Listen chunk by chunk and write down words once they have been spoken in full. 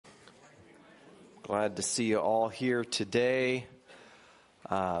Glad to see you all here today.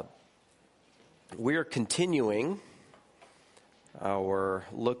 We're continuing our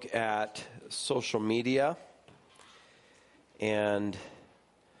look at social media. And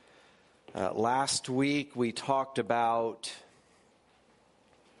last week we talked about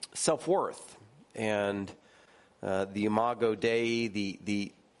self-worth and the Imago Dei,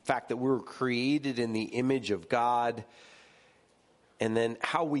 the fact that we were created in the image of God, and then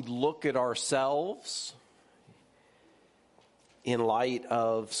how we look at ourselves in light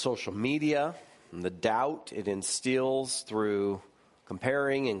of social media and the doubt it instills through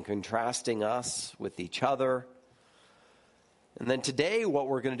comparing and contrasting us with each other. And then today what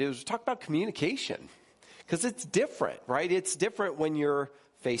we're going to do is talk about communication, because it's different, right? It's different when you're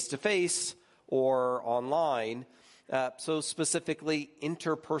face-to-face or online. So specifically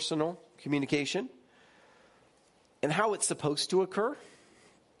interpersonal communication and how it's supposed to occur.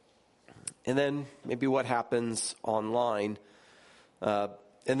 And then maybe what happens online. And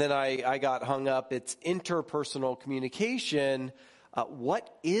then I got hung up. It's interpersonal communication. What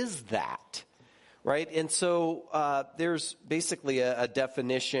is that? Right? And so there's basically a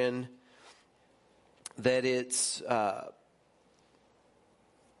definition that it's...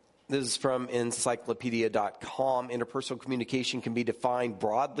 This is from encyclopedia.com. Interpersonal communication can be defined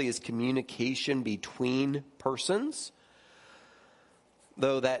broadly as communication between persons.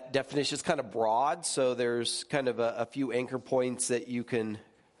 Though that definition is kind of broad, so there's kind of a few anchor points that you can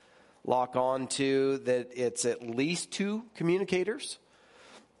lock on to, that it's at least two communicators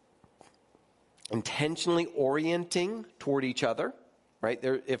intentionally orienting toward each other, right?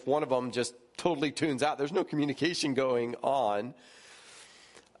 If one of them just totally tunes out, there's no communication going on.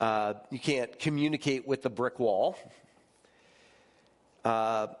 You can't communicate with the brick wall.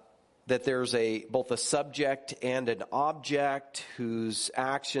 That there's both a subject and an object whose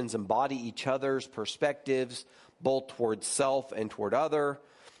actions embody each other's perspectives, both toward self and toward other.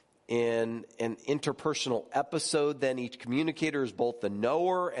 In an interpersonal episode, then each communicator is both the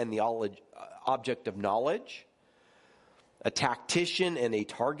knower and the object of knowledge. A tactician and a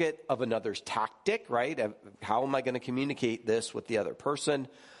target of another's tactic, right? How am I going to communicate this with the other person?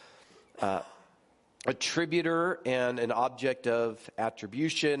 Attributor and an object of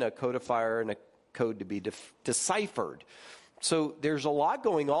attribution, a codifier and a code to be deciphered. So there's a lot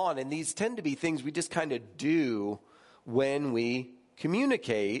going on, and these tend to be things we just kind of do when we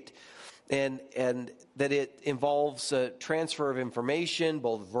communicate, and that it involves a transfer of information,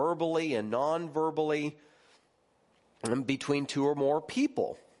 both verbally and non-verbally, between two or more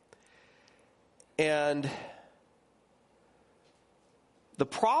people. And the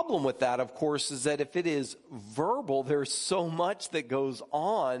problem with that, of course, is that if it is verbal, there's so much that goes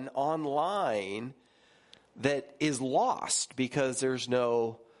on online that is lost because there's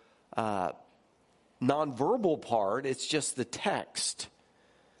no nonverbal part. It's just the text.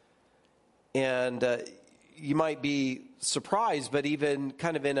 And you might be surprised, but even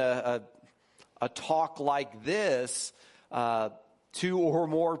kind of in a talk like this, two or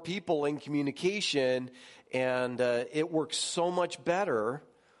more people in communication, and it works so much better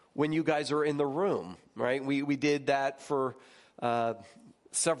when you guys are in the room, right? We did that for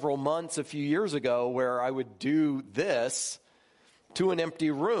several months a few years ago, where I would do this to an empty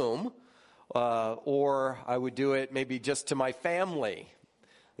room, or I would do it maybe just to my family.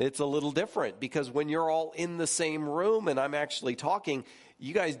 It's a little different because when you're all in the same room and I'm actually talking,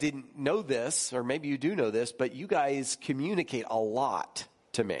 you guys didn't know this, or maybe you do know this, but you guys communicate a lot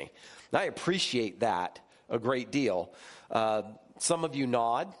to me. And I appreciate that a great deal. Some of you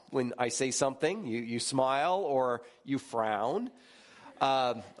nod when I say something. You smile or you frown.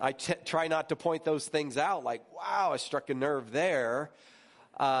 I try not to point those things out like, wow, I struck a nerve there.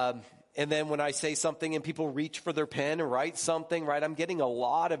 And then when I say something and people reach for their pen and write something, right, I'm getting a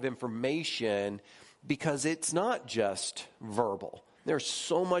lot of information because it's not just verbal. There's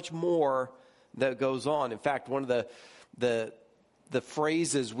so much more that goes on. In fact, one of the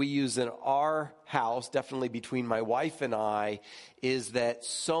phrases we use in our house, definitely between my wife and I, is that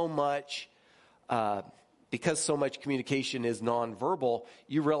so much, because so much communication is nonverbal,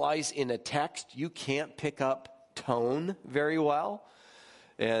 you realize in a text you can't pick up tone very well.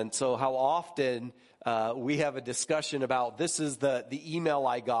 And so how often we have a discussion about, this is the email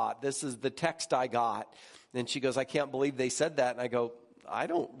I got, this is the text I got. And she goes, I can't believe they said that. And I go, I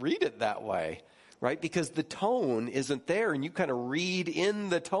don't read it that way, right? Because the tone isn't there, and you kind of read in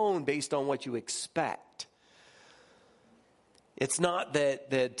the tone based on what you expect. It's not that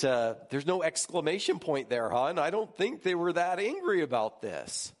there's no exclamation point there, hon. I don't think they were that angry about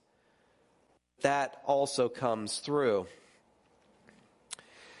this. That also comes through.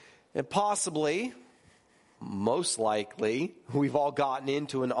 And possibly, most likely, we've all gotten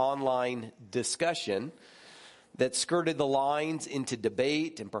into an online discussion that skirted the lines into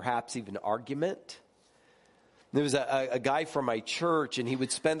debate and perhaps even argument. There was a guy from my church, and he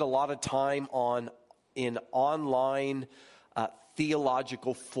would spend a lot of time in online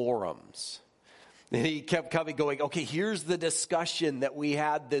theological forums. And he kept coming, going, okay, here's the discussion that we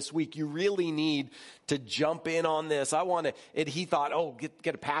had this week. You really need to jump in on this. And he thought,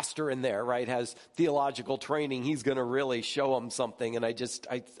 get a pastor in there, right? Has theological training. He's going to really show him something. And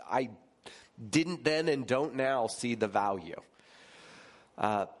I didn't then and don't now see the value.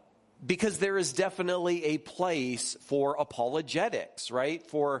 Because there is definitely a place for apologetics, right?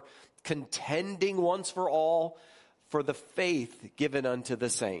 For contending once for all for the faith given unto the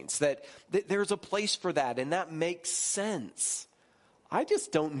saints. That there's a place for that, and that makes sense. I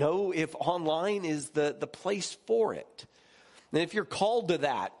just don't know if online is the place for it. And if you're called to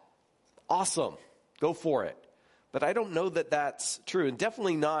that, awesome, go for it. But I don't know that that's true, and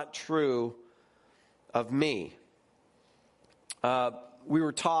definitely not true of me. We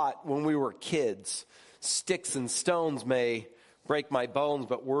were taught when we were kids, sticks and stones may break my bones,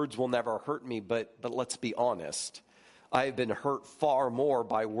 but words will never hurt me. But let's be honest. I have been hurt far more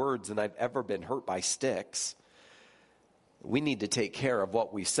by words than I've ever been hurt by sticks. We need to take care of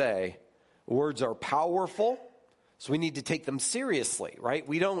what we say. Words are powerful, so we need to take them seriously, right?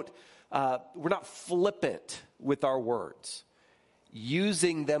 We're not flippant with our words,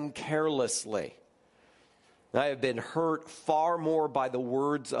 using them carelessly. I have been hurt far more by the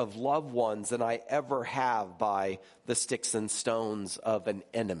words of loved ones than I ever have by the sticks and stones of an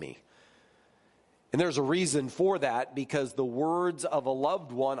enemy. And there's a reason for that, because the words of a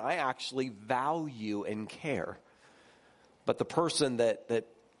loved one I actually value and care. But the person that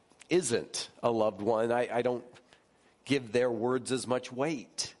isn't a loved one, I don't give their words as much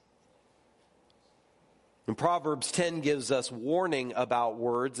weight. And Proverbs 10 gives us warning about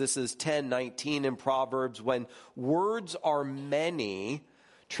words. This is 10:19 in Proverbs. When words are many,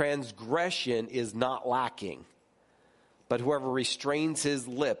 transgression is not lacking. But whoever restrains his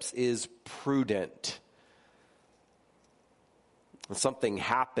lips is prudent. And something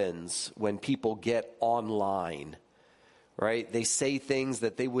happens when people get online, right? They say things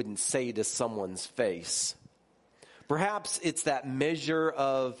that they wouldn't say to someone's face. Perhaps it's that measure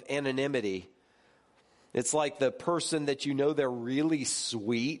of anonymity. It's like the person that you know they're really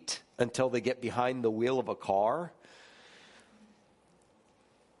sweet until they get behind the wheel of a car.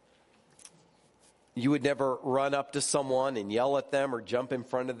 You would never run up to someone and yell at them or jump in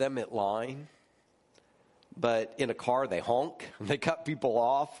front of them at line. But in a car, they honk and they cut people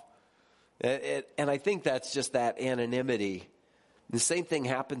off. And I think that's just that anonymity. The same thing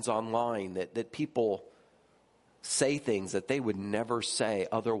happens online, that people say things that they would never say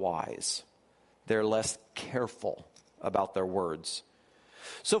otherwise. They're less careful about their words.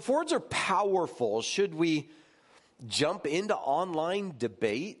 So if words are powerful, should we jump into online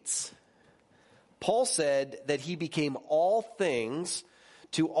debates? Paul said that he became all things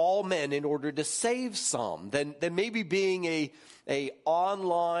to all men in order to save some. Then maybe being a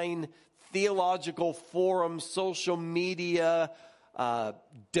online theological forum, social media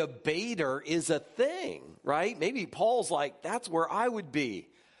debater is a thing, right? Maybe Paul's like, that's where I would be.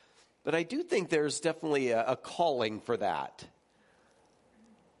 But I do think there's definitely a calling for that.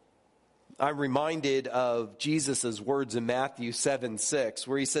 I'm reminded of Jesus' words in Matthew 7:6,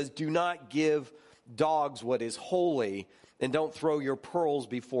 where he says, do not give dogs what is holy, and don't throw your pearls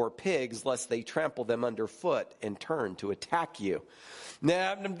before pigs, lest they trample them underfoot and turn to attack you.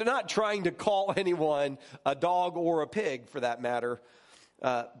 Now, I'm not trying to call anyone a dog or a pig, for that matter,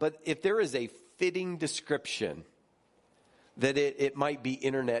 but if there is a fitting description, that it might be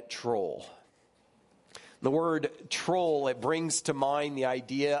internet troll. The word troll, it brings to mind the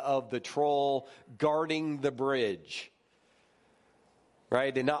idea of the troll guarding the bridge,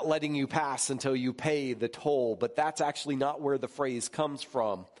 right? And not letting you pass until you pay the toll. But that's actually not where the phrase comes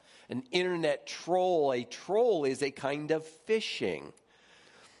from. An internet troll, a troll is a kind of fishing,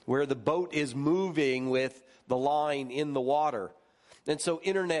 where the boat is moving with the line in the water. And so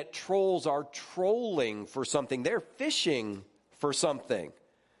internet trolls are trolling for something. They're fishing for something.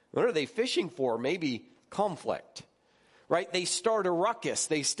 What are they fishing for? Maybe conflict, right? They start a ruckus.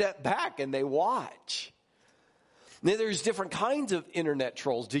 They step back and they watch. Now, there's different kinds of internet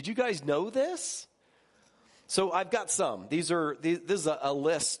trolls. Did you guys know this? So I've got some. This is a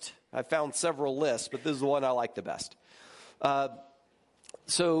list. I found several lists, but this is the one I like the best.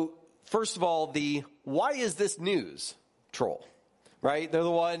 So first of all, the why is this news troll, right? They're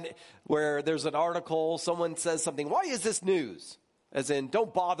the one where there's an article, someone says something, why is this news? as in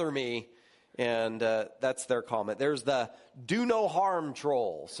don't bother me. And that's their comment. There's the do no harm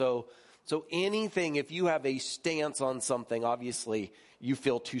troll. So anything, if you have a stance on something, obviously you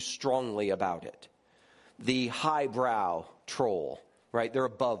feel too strongly about it. The highbrow troll, right? They're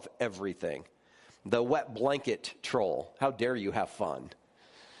above everything. The wet blanket troll. How dare you have fun?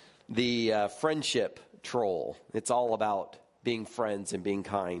 The friendship troll. It's all about being friends and being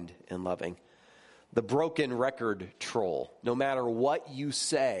kind and loving. The broken record troll. No matter what you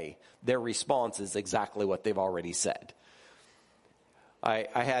say, their response is exactly what they've already said. I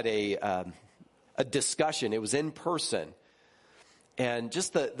had a discussion. It was in person. And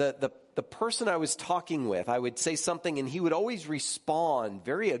just the person I was talking with, I would say something and he would always respond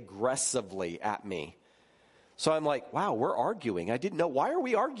very aggressively at me. So I'm like, wow, we're arguing. I didn't know. Why are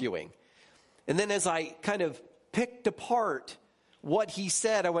we arguing? And then as I kind of picked apart what he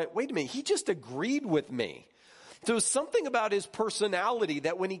said, I went, wait a minute, he just agreed with me. There was something about his personality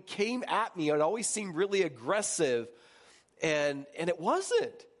that when he came at me, it always seemed really aggressive. And it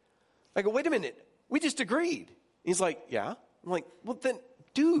wasn't. I go, wait a minute, we just agreed. He's like, yeah. I'm like, well then,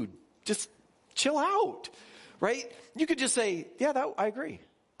 dude, just chill out, right? You could just say, yeah, I agree.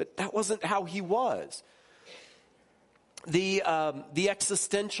 But that wasn't how he was. The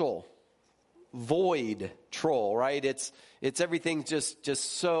existential void troll, right? It's everything just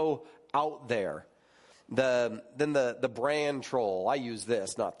so out there. Then the brand troll. I use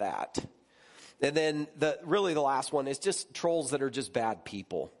this, not that. And then the last one is just trolls that are just bad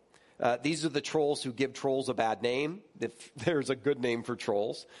people. These are the trolls who give trolls a bad name, if there's a good name for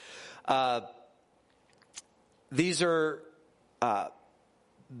trolls. These are,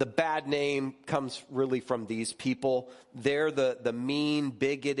 the bad name comes really from these people. They're the mean,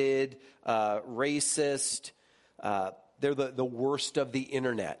 bigoted, racist. They're the worst of the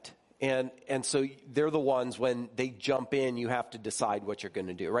internet. And so they're the ones, when they jump in, you have to decide what you're going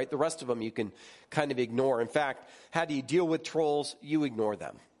to do, right? The rest of them you can kind of ignore. In fact, how do you deal with trolls? You ignore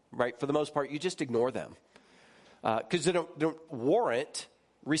them. Right? For the most part, you just ignore them because they don't warrant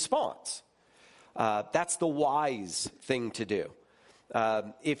response. That's the wise thing to do.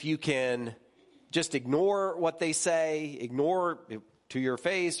 If you can just ignore what they say, ignore to your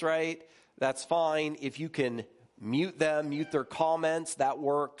face, right? That's fine. If you can mute them, mute their comments, that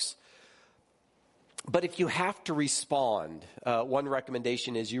works. But if you have to respond, one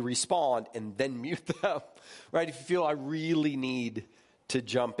recommendation is you respond and then mute them, right? If you feel I really need to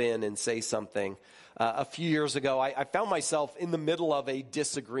jump in and say something. A few years ago, I found myself in the middle of a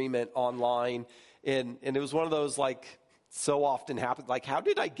disagreement online, and it was one of those, like, so often happens, like, how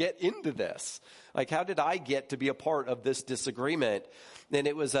did I get into this? Like, how did I get to be a part of this disagreement? And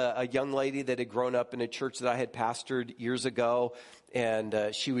it was a young lady that had grown up in a church that I had pastored years ago, and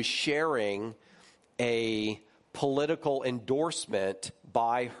she was sharing a political endorsement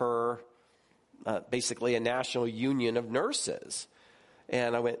by her, basically a national union of nurses.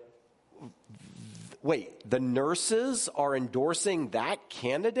 And I went, wait, the nurses are endorsing that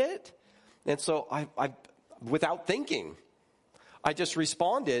candidate? And so I without thinking, I just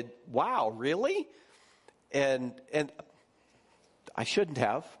responded, wow, really? And I shouldn't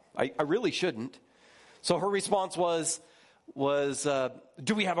have. I really shouldn't. So her response was,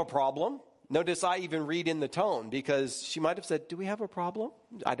 do we have a problem? Notice I even read in the tone, because she might have said, do we have a problem?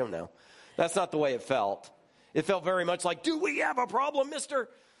 I don't know. That's not the way it felt. It felt very much like, do we have a problem, mister?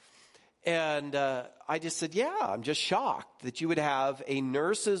 And I just said, yeah, I'm just shocked that you would have a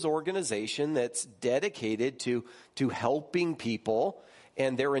nurses organization that's dedicated to helping people,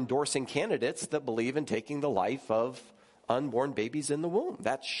 and they're endorsing candidates that believe in taking the life of unborn babies in the womb.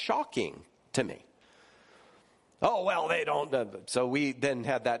 That's shocking to me. Oh, well, they don't. So we then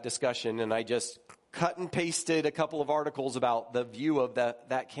had that discussion, and I just cut and pasted a couple of articles about the view of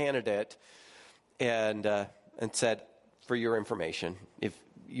that candidate, and said, for your information, if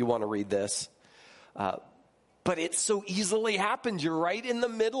you want to read this. But it so easily happens. You're right in the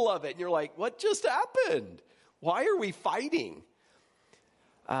middle of it, and you're like, what just happened? Why are we fighting?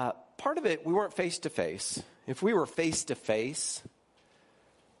 Part of it, we weren't face-to-face. If we were face-to-face,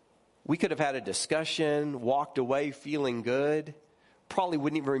 we could have had a discussion, walked away feeling good. Probably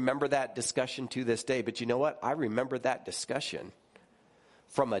wouldn't even remember that discussion to this day. But you know what? I remember that discussion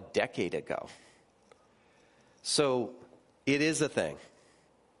from a decade ago. So it is a thing.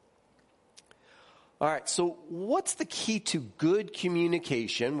 All right, so what's the key to good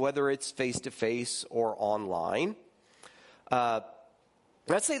communication, whether it's face-to-face or online?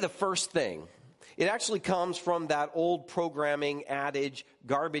 Let's say the first thing. It actually comes from that old programming adage,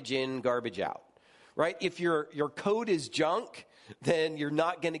 garbage in, garbage out, right? If your code is junk, then you're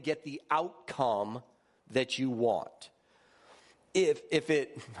not going to get the outcome that you want. if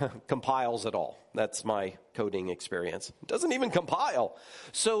it compiles at all. That's my coding experience. It doesn't even compile.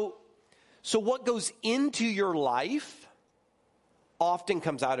 So what goes into your life often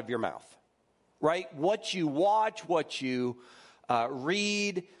comes out of your mouth, right? What you watch, what you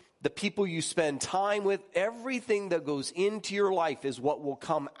read, the people you spend time with, everything that goes into your life is what will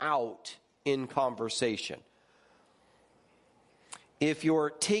come out in conversation. If you're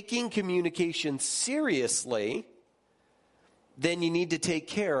taking communication seriously, then you need to take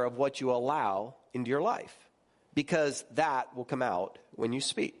care of what you allow into your life, because that will come out when you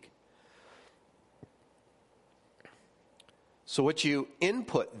speak. So what you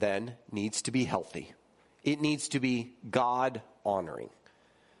input then needs to be healthy. It needs to be God-honoring,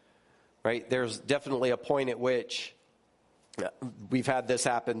 right? There's definitely a point at which we've had this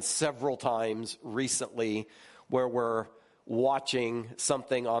happen several times recently where we're watching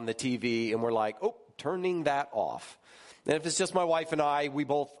something on the TV and we're like, oh, turning that off. And if it's just my wife and I, we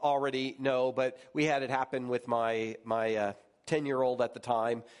both already know, but we had it happen with my 10-year-old at the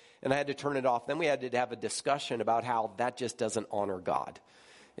time, and I had to turn it off. Then we had to have a discussion about how that just doesn't honor God,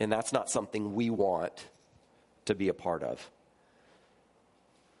 and that's not something we want to be a part of.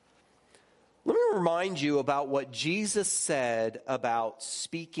 Let me remind you about what Jesus said about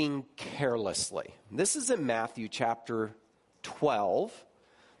speaking carelessly. This is in Matthew chapter 12.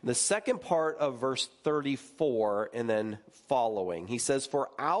 The second part of verse 34 and then following. He says, for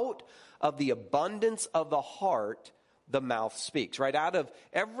out of the abundance of the heart, the mouth speaks. Right? Out of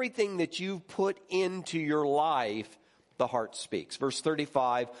everything that you've put into your life, the heart speaks. Verse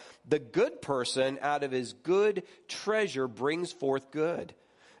 35, the good person out of his good treasure brings forth good.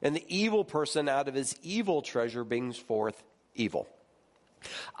 And the evil person out of his evil treasure brings forth evil.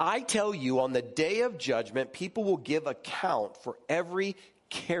 I tell you, on the day of judgment, people will give account for every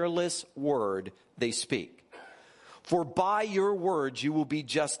careless word they speak. For by your words you will be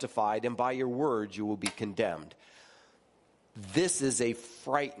justified, and by your words you will be condemned. This is a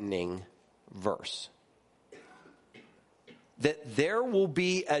frightening verse. That there will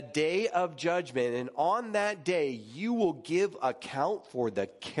be a day of judgment, and on that day you will give account for the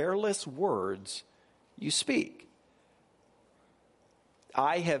careless words you speak.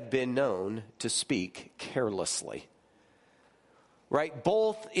 I have been known to speak carelessly. Right?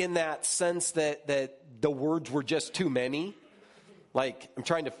 Both in that sense that the words were just too many. Like, I'm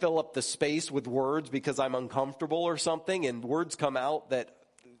trying to fill up the space with words because I'm uncomfortable or something, and words come out that,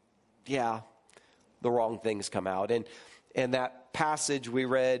 the wrong things come out. And that passage we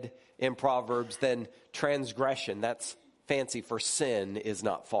read in Proverbs, then transgression, that's fancy for sin, is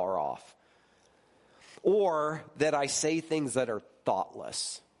not far off. Or that I say things that are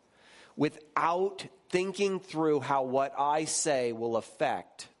thoughtless, without thinking through how what I say will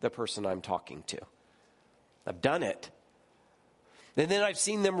affect the person I'm talking to. I've done it. And then I've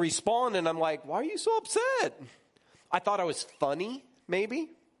seen them respond, and I'm like, why are you so upset? I thought I was funny, maybe.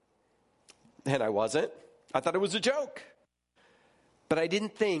 And I wasn't. I thought it was a joke. But I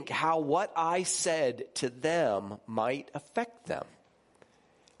didn't think how what I said to them might affect them.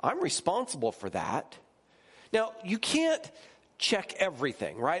 I'm responsible for that. Now, you can't check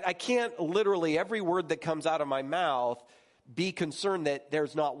everything, right? I can't literally, every word that comes out of my mouth, be concerned that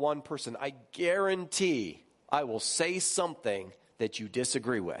there's not one person. I guarantee I will say something that you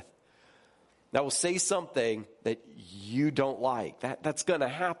disagree with. I will say something that you don't like. That's going to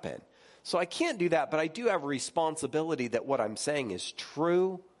happen. So I can't do that, but I do have a responsibility that what I'm saying is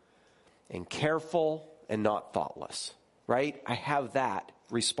true and careful and not thoughtless, right? I have that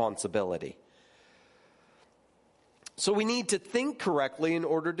responsibility. So we need to think correctly in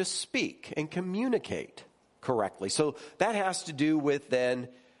order to speak and communicate correctly. So that has to do with then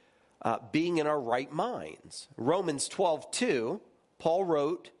being in our right minds. Romans 12:2, Paul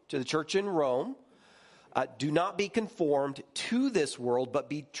wrote to the church in Rome, do not be conformed to this world, but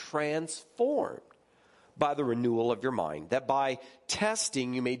be transformed by the renewal of your mind, that by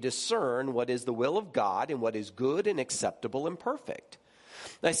testing you may discern what is the will of God and what is good and acceptable and perfect.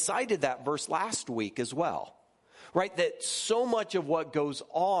 I cited that verse last week as well. Right, that so much of what goes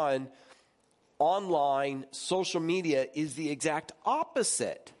on online, social media, is the exact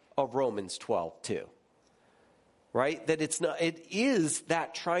opposite of Romans 12:2. Right, that it is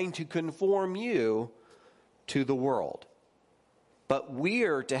that trying to conform you to the world. But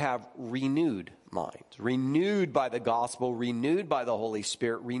we're to have renewed minds, renewed by the gospel, renewed by the Holy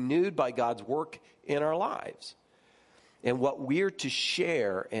Spirit, renewed by God's work in our lives. And what we're to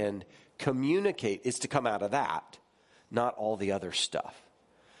share and communicate is to come out of that, not all the other stuff.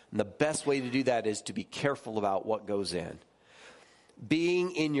 And the best way to do that is to be careful about what goes in.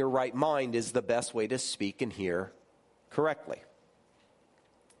 Being in your right mind is the best way to speak and hear correctly.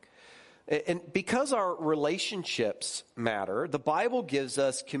 And because our relationships matter, the Bible gives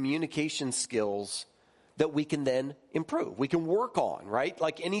us communication skills that we can then improve. We can work on, right?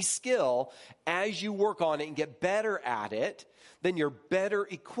 Like any skill, as you work on it and get better at it, then you're better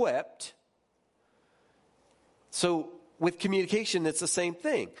equipped. So with communication, it's the same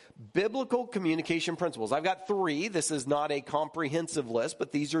thing. Biblical communication principles. I've got 3. This is not a comprehensive list,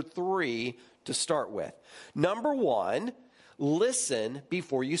 but these are 3 to start with. Number 1, listen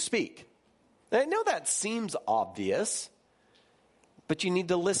before you speak. I know that seems obvious, but you need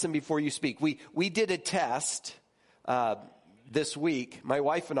to listen before you speak. We did a test this week. My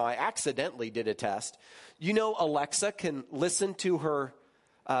wife and I accidentally did a test. You know, Alexa can listen to her,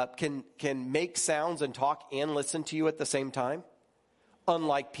 can make sounds and talk and listen to you at the same time,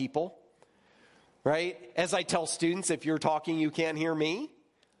 unlike people, right? As I tell students, if you're talking, you can't hear me.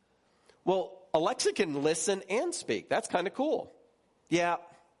 Well, Alexa can listen and speak. That's kind of cool. Yeah,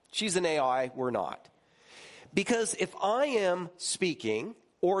 she's an AI. We're not. Because if I am speaking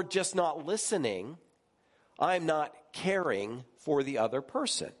or just not listening, I'm not caring for the other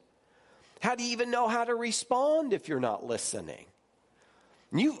person. How do you even know how to respond if you're not listening?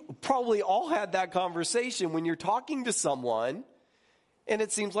 You've probably all had that conversation when you're talking to someone and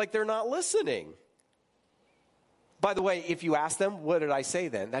it seems like they're not listening. By the way, if you ask them, what did I say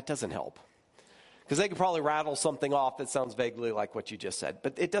then? That doesn't help. Because they could probably rattle something off that sounds vaguely like what you just said.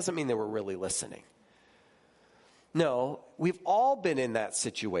 But it doesn't mean they were really listening. No, we've all been in that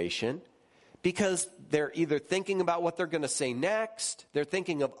situation because they're either thinking about what they're going to say next, they're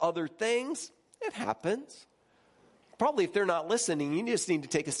thinking of other things. It happens. Probably if they're not listening, you just need to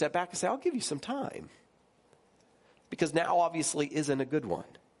take a step back and say, I'll give you some time. Because now obviously isn't a good one.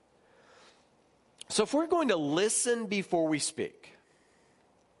 So if we're going to listen before we speak,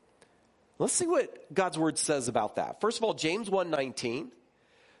 let's see what God's word says about that. First of all, James 1:19.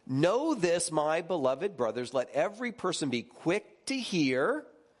 Know this, my beloved brothers, let every person be quick to hear,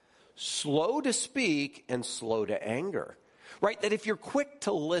 slow to speak, and slow to anger. Right? That if you're quick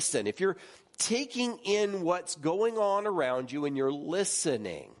to listen, if you're taking in what's going on around you and you're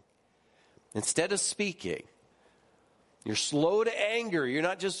listening instead of speaking, you're slow to anger, you're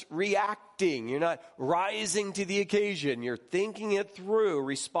not just reacting, you're not rising to the occasion, you're thinking it through,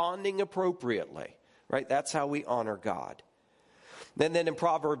 responding appropriately. Right? That's how we honor God. Then in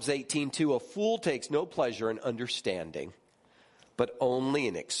Proverbs 18:2, a fool takes no pleasure in understanding, but only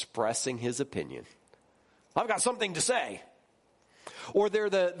in expressing his opinion. I've got something to say. Or they're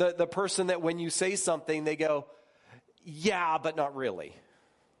the person that when you say something, they go, yeah, but not really.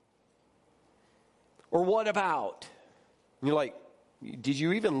 Or what about? And you're like, did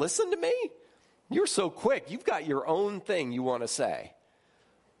you even listen to me? You're so quick. You've got your own thing you want to say.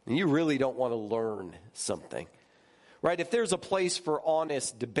 And you really don't want to learn something. Right? If there's a place for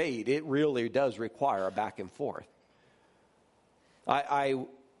honest debate, it really does require a back and forth. I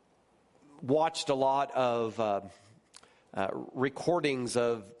watched a lot of recordings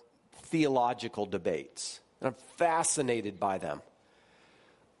of theological debates. And I'm fascinated by them.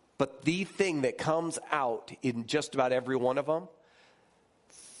 But the thing that comes out in just about every one of them,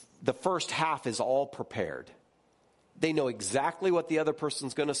 the first half is all prepared. They know exactly what the other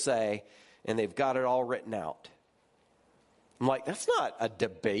person's going to say, and they've got it all written out. I'm like, that's not a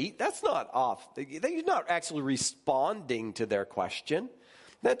debate. That's not off. You're not actually responding to their question.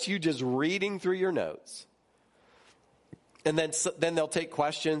 That's you just reading through your notes. And then they'll take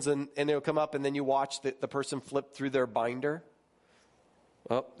questions and they'll come up and then you watch the person flip through their binder.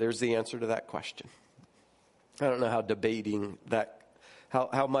 Oh, there's the answer to that question. I don't know how debating that,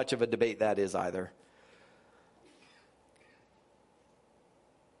 how much of a debate that is either.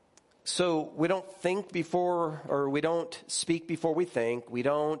 So we don't think before, or we don't speak before we think. We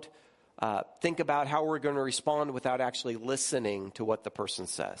don't think about how we're going to respond without actually listening to what the person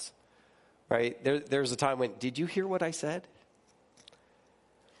says. Right? There's a time when, did you hear what I said?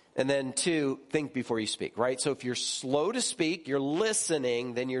 And then 2, think before you speak, right? So if you're slow to speak, you're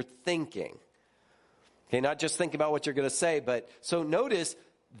listening, then you're thinking. Okay, not just thinking about what you're going to say, but so notice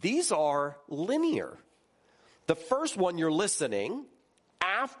these are linear. The first one, you're listening.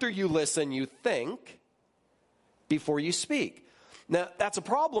 After you listen, you think before you speak. Now, that's a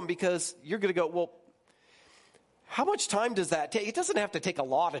problem because you're going to go, well, how much time does that take? It doesn't have to take a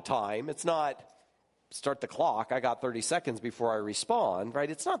lot of time. It's not start the clock. I got 30 seconds before I respond, right?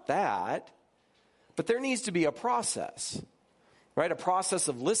 It's not that. But there needs to be a process, right? A process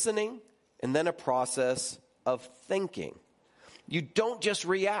of listening and then a process of thinking. You don't just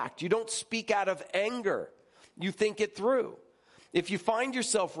react. You don't speak out of anger. You think it through. If you find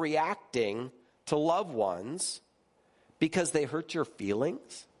yourself reacting to loved ones because they hurt your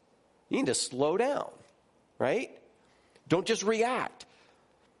feelings, You need to slow down, right? Don't just react.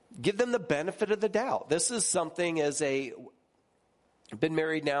 Give them the benefit of the doubt. This is something I've been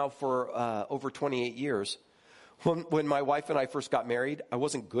married now for over 28 years. When my wife and I first got married, I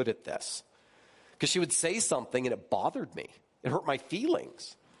wasn't good at this. Because she would say something and it bothered me. It hurt my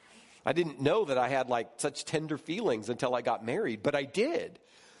feelings. I didn't know that I had such tender feelings until I got married, but I did.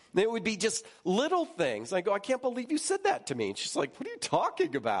 And it would be just little things. I go, I can't believe you said that to me. And she's like, what are you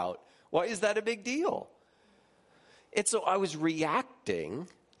talking about? Why is that a big deal? And so I was reacting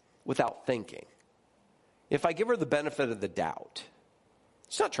without thinking. If I give her the benefit of the doubt,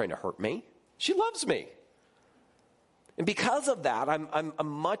 she's not trying to hurt me. She loves me. And because of that, I'm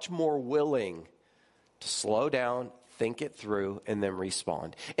much more willing to slow down, think it through, and then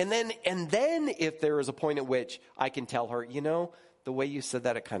respond. And then if there is a point at which I can tell her, the way you said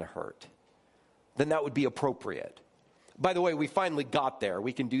that, it kind of hurt, then that would be appropriate. By the way, we finally got there.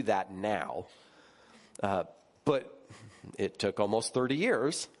 We can do that now. But it took almost 30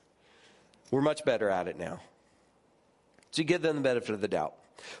 years. We're much better at it now. So you give them the benefit of the doubt.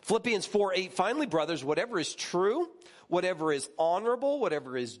 Philippians 4:8, finally, brothers, whatever is true, whatever is honorable,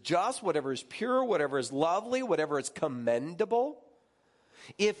 whatever is just, whatever is pure, whatever is lovely, whatever is commendable,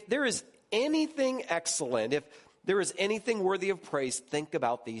 if there is anything excellent, if there is anything worthy of praise, think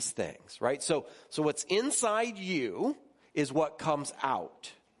about these things, right? So what's inside you is what comes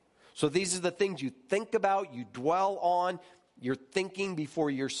out. So these are the things you think about, you dwell on, you're thinking before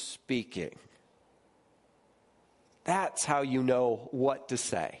you're speaking. That's how you know what to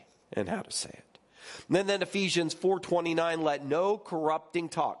say and how to say it. And then Ephesians 4:29, let no corrupting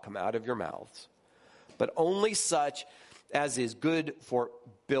talk come out of your mouths, but only such as is good for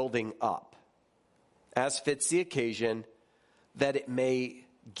building up, as fits the occasion, that it may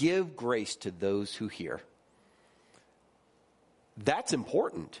give grace to those who hear. That's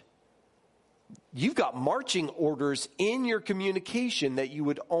important. You've got marching orders in your communication that you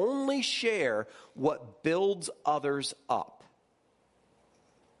would only share what builds others up.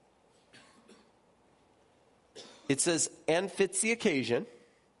 It says, and fits the occasion,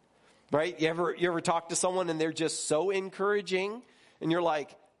 right? You ever talk to someone and they're just so encouraging and you're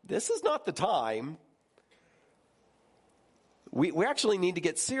like, this is not the time. We actually need to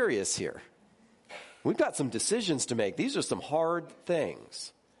get serious here. We've got some decisions to make. These are some hard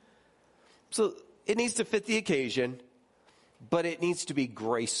things. So it needs to fit the occasion, but it needs to be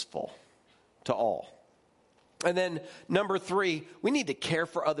graceful to all. And then number 3, we need to care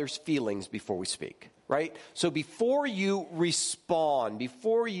for others' feelings before we speak, right? So before you respond,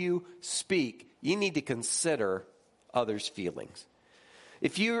 before you speak, you need to consider others' feelings.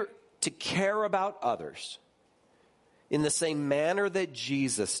 If you're to care about others in the same manner that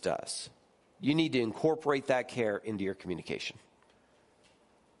Jesus does, you need to incorporate that care into your communication,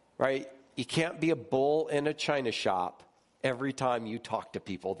 right? You can't be a bull in a china shop every time you talk to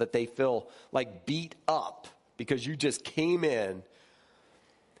people that they feel like beat up because you just came in.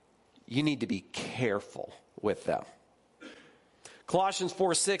 You need to be careful with them. Colossians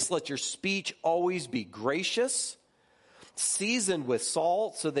 4:6, let your speech always be gracious, seasoned with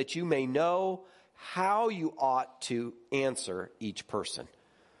salt, so that you may know how you ought to answer each person.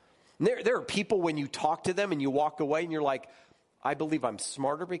 There are people when you talk to them and you walk away and you're like, I believe I'm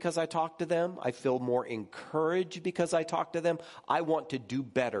smarter because I talk to them. I feel more encouraged because I talk to them. I want to do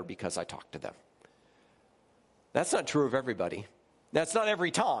better because I talk to them. That's not true of everybody. That's not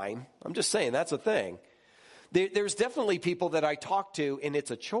every time. I'm just saying that's a thing. There's definitely people that I talk to and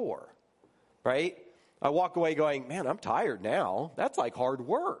it's a chore, right? I walk away going, man, I'm tired now. That's like hard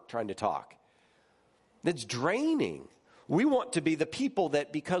work trying to talk. That's draining. We want to be the people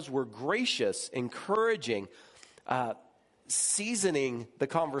that, because we're gracious, encouraging, seasoning the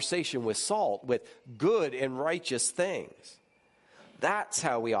conversation with salt, with good and righteous things. That's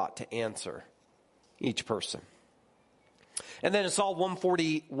how we ought to answer each person. And then in Psalm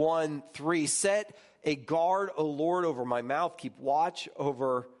 141:3, set a guard, O Lord, over my mouth. Keep watch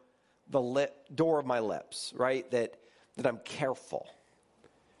over the door of my lips, right? That I'm careful.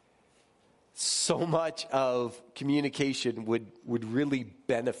 So much of communication would really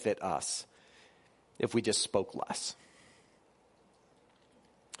benefit us if we just spoke less.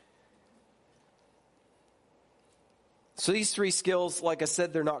 So these 3 skills, like I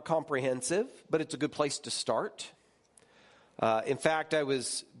said, they're not comprehensive, but it's a good place to start. In fact, I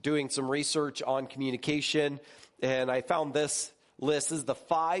was doing some research on communication, and I found this list. This is the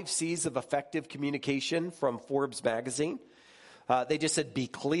 5 C's of effective communication from Forbes magazine. They just said, be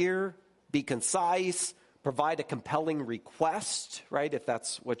clear, be concise, provide a compelling request, right, if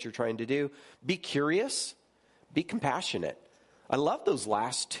that's what you're trying to do. Be curious, be compassionate. I love those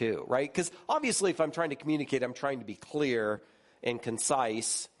last two, right? Because obviously if I'm trying to communicate, I'm trying to be clear and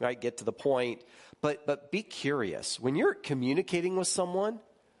concise, right? Get to the point. But be curious. When you're communicating with someone,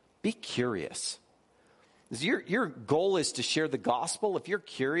 be curious. Your goal is to share the gospel. If you're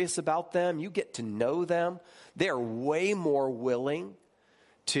curious about them, you get to know them. They're way more willing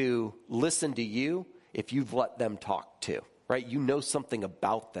to listen to you if you've let them talk too, right? You know something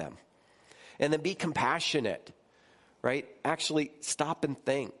about them. And then be compassionate, right? Actually stop and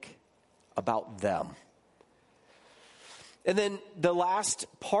think about them. And then the last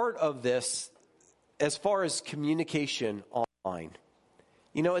part of this, as far as communication online,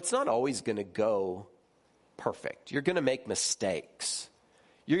 it's not always going to go perfect. You're going to make mistakes.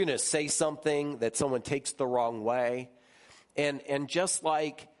 You're going to say something that someone takes the wrong way. And just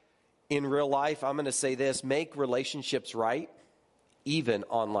like in real life, I'm going to say this, make relationships right, even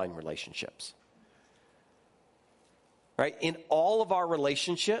online relationships. Right? In all of our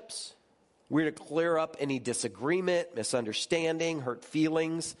relationships, we're to clear up any disagreement, misunderstanding, hurt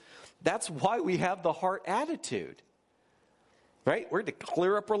feelings. That's why we have the heart attitude. Right? We're to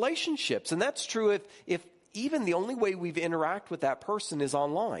clear up relationships. And that's true if even the only way we interact with that person is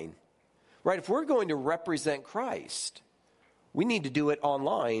online. Right? If we're going to represent Christ, we need to do it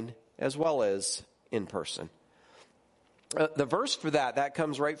online as well as in person. The verse for that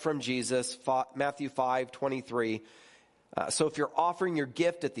comes right from Jesus, Matthew 5:23. So if you're offering your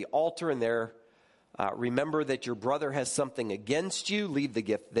gift at the altar and there, remember that your brother has something against you, leave the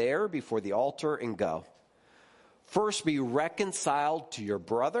gift there before the altar and go. First be reconciled to your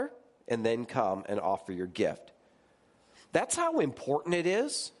brother and then come and offer your gift. That's how important it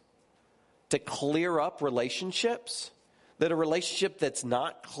is to clear up relationships, that a relationship that's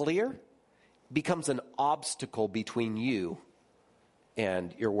not clear becomes an obstacle between you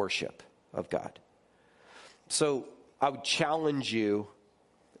and your worship of God. So I would challenge you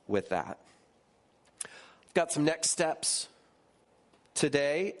with that. I've got some next steps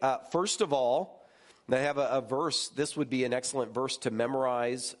today. First of all, I have a verse. This would be an excellent verse to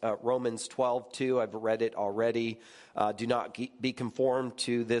memorize, Romans 12:2. I've read it already. Do not be conformed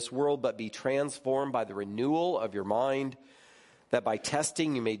to this world, but be transformed by the renewal of your mind, that by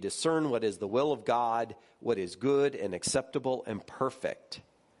testing you may discern what is the will of God, what is good and acceptable and perfect.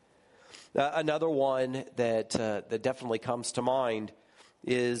 Another one that definitely comes to mind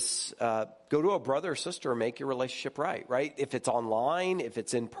is go to a brother or sister and make your relationship right? If it's online, if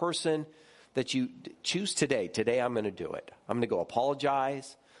it's in person, that you choose today. Today I'm going to do it. I'm going to go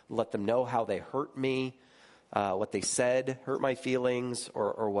apologize, let them know how they hurt me, what they said hurt my feelings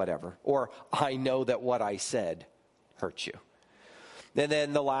or whatever. Or I know that what I said hurt you. And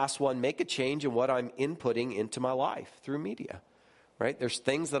then the last one, make a change in what I'm inputting into my life through media. Right? There's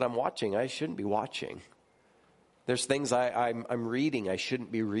things that I'm watching I shouldn't be watching. There's things I'm reading I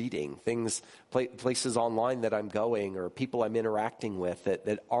shouldn't be reading. Things, places online that I'm going or people I'm interacting with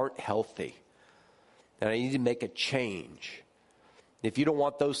that aren't healthy. And I need to make a change. If you don't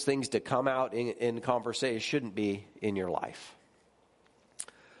want those things to come out in conversation, it shouldn't be in your life.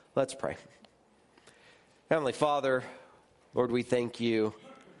 Let's pray. Heavenly Father, Lord, we thank you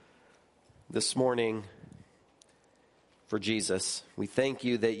this morning for Jesus. We thank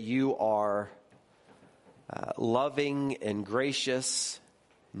you that you are loving and gracious,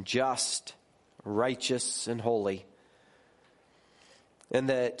 and just, righteous, and holy. And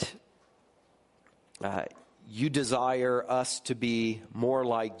that you desire us to be more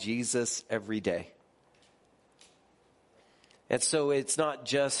like Jesus every day. And so it's not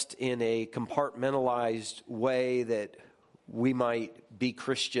just in a compartmentalized way that we might be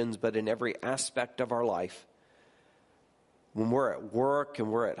Christians, but in every aspect of our life. When we're at work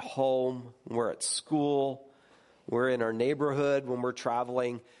and we're at home, when we're at school, we're in our neighborhood, when we're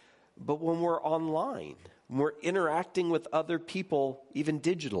traveling, but when we're online, when we're interacting with other people, even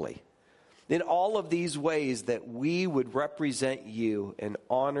digitally. In all of these ways that we would represent you and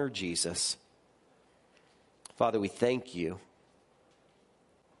honor Jesus. Father, we thank you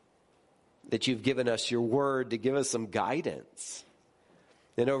that you've given us your word to give us some guidance.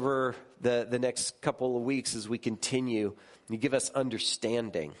 And over the next couple of weeks as we continue, you give us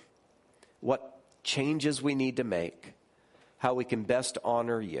understanding, what changes we need to make, how we can best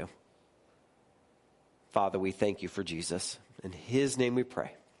honor you. Father, we thank you for Jesus. In his name we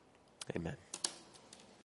pray. Amen.